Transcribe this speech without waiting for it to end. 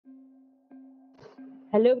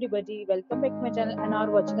Hello everybody, welcome back to my channel and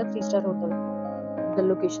are watching a 3-star hotel. The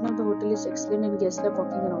location of the hotel is excellent and guests love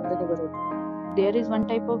walking around the neighborhood. There is one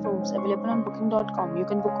type of rooms available on booking.com. You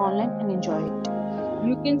can book online and enjoy it.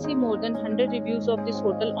 You can see more than 100 reviews of this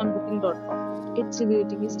hotel on booking.com. Its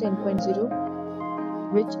rating is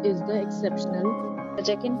 10.0, which is the exceptional. The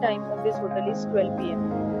check-in time of this hotel is 12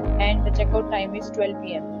 p.m. and the check-out time is 12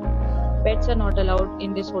 p.m. Pets are not allowed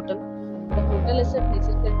in this hotel. The hotel accepts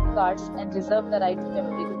credit cards and reserves the right to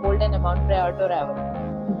temporarily hold an amount prior to arrival.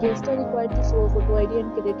 Guests are required to show photo ID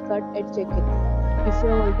and credit card at check-in. If you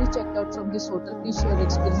have already checked out from this hotel, please share your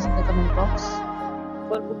experience in the comment box.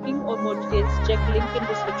 For booking or more details, check link in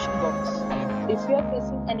description box. If you are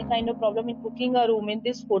facing any kind of problem in booking a room in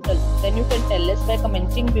this hotel, then you can tell us by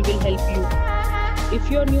commenting. We will help you. If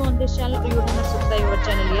you are new on this channel or you have not subscribed our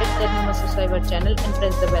channel yet, then you must subscribe our channel and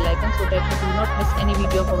press the bell icon so that you do not miss any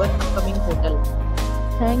video of our upcoming hotel.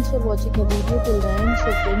 Thanks for watching the video till the end.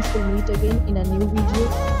 So friends, will meet again in a new video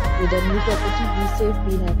with a new property. Be safe,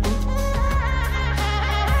 be happy.